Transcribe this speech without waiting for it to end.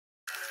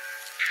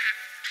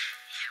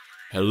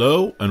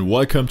Hello and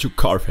welcome to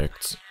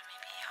CarFacts.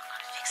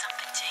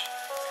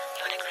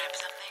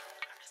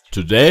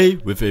 Today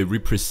with a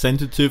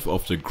representative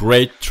of the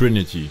great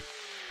trinity,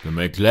 the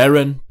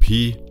McLaren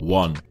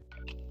P1.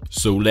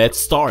 So let's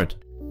start.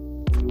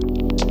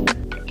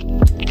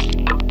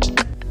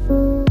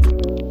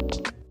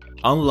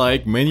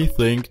 Unlike many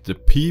think, the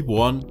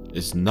P1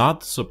 is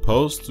not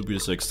supposed to be a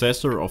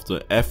successor of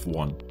the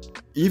F1,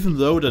 even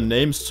though the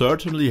name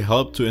certainly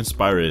helped to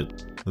inspire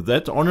it.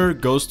 That honor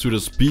goes to the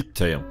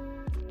Speedtail.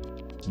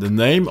 The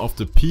name of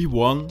the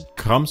P1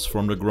 comes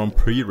from the Grand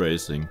Prix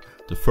Racing.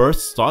 The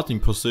first starting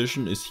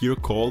position is here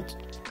called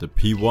the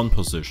P1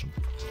 position.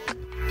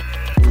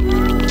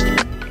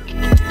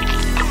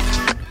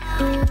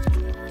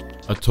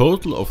 A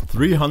total of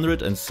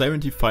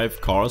 375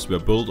 cars were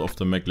built of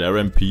the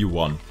McLaren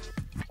P1.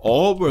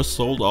 All were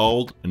sold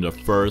out in the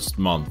first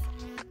month.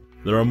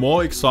 There are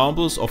more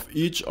examples of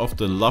each of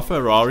the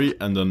LaFerrari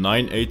and the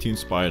 918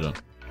 Spyder.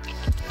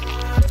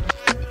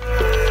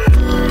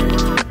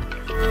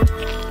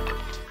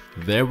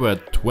 There were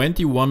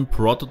 21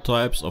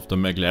 prototypes of the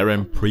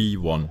McLaren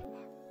P1,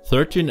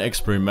 13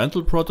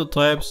 experimental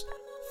prototypes,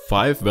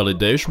 5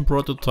 validation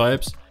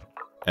prototypes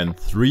and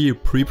 3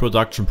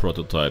 pre-production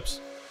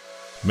prototypes.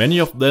 Many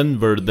of them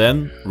were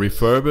then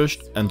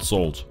refurbished and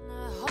sold.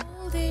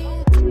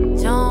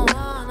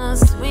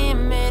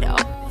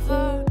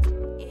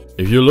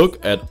 If you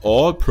look at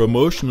all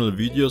promotional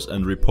videos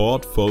and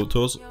report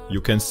photos, you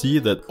can see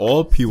that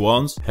all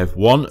P1s have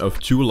one of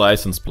two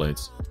license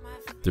plates.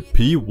 The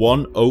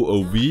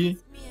P100V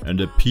and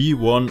the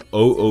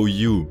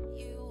P100U.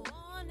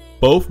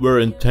 Both were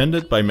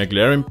intended by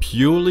McLaren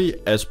purely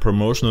as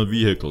promotional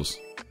vehicles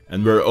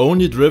and were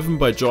only driven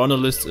by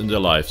journalists in their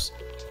lives.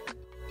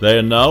 They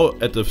are now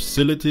at the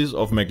facilities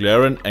of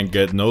McLaren and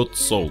get not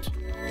sold.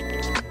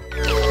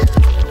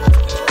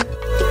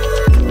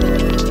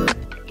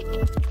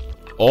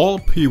 All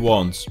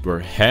P1s were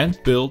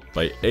hand-built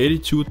by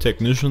 82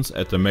 technicians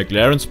at the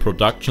McLaren's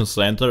production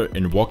center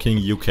in Woking,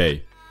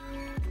 UK.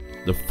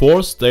 The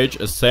 4-stage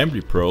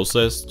assembly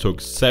process took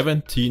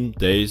 17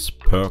 days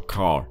per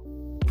car.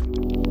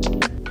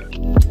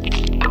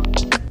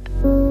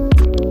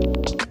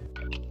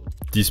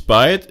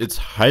 Despite its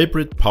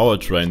hybrid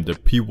powertrain, the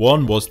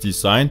P1 was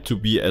designed to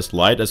be as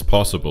light as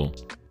possible.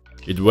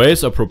 It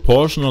weighs a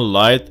proportional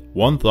light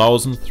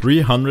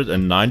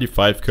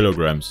 1395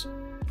 kilograms.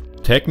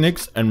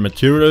 Techniques and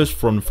materials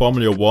from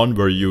Formula 1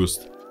 were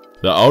used.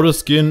 The outer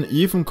skin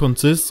even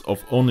consists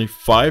of only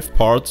 5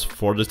 parts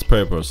for this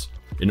purpose,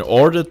 in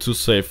order to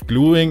save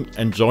gluing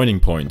and joining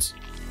points.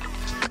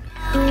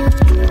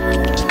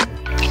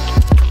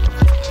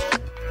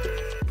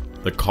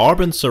 The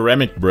carbon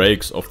ceramic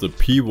brakes of the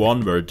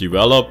P1 were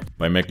developed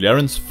by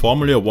McLaren's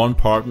Formula 1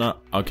 partner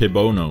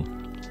Akebono.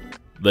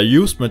 They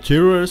used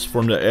materials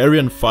from the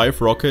Ariane 5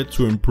 rocket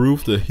to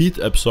improve the heat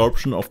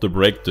absorption of the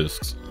brake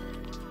discs.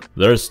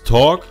 There is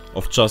talk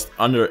of just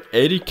under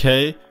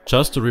 80k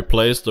just to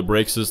replace the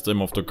brake system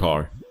of the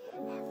car.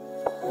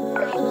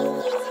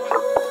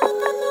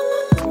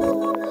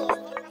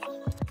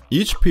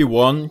 Each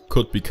P1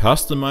 could be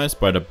customized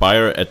by the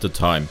buyer at the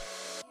time.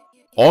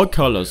 All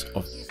colors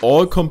of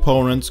all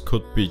components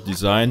could be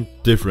designed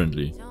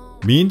differently.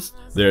 Means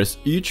there is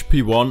each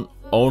P1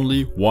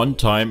 only one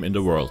time in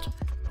the world.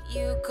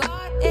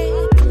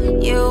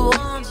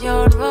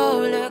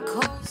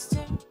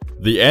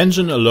 The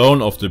engine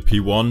alone of the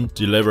P1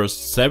 delivers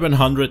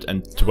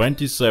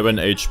 727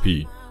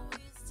 HP.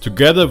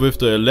 Together with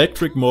the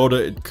electric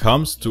motor it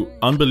comes to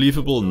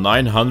unbelievable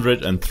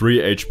 903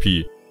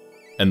 HP.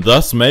 And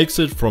thus makes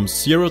it from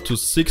 0 to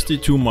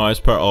 62 miles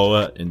per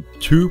hour in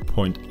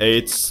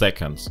 2.8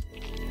 seconds.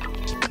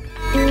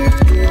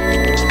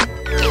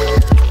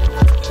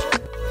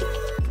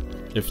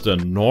 If the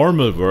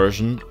normal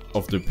version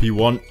of the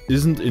P1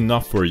 isn't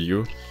enough for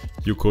you,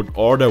 you could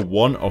order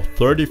one of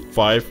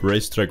 35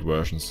 racetrack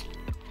versions,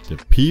 the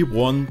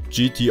P1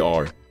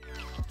 GTR.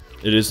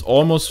 It is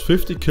almost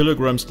 50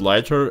 kilograms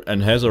lighter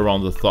and has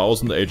around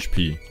 1000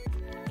 HP.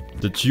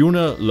 The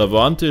tuner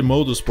Levante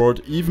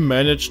Motorsport even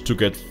managed to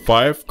get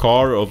 5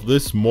 cars of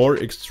this more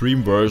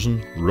extreme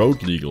version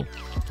road legal.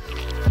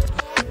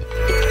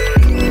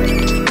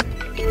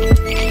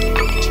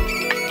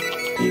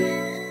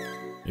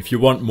 If you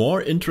want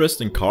more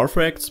interesting car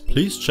facts,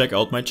 please check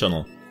out my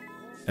channel.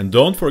 And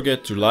don't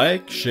forget to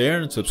like,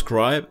 share and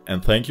subscribe,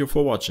 and thank you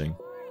for watching.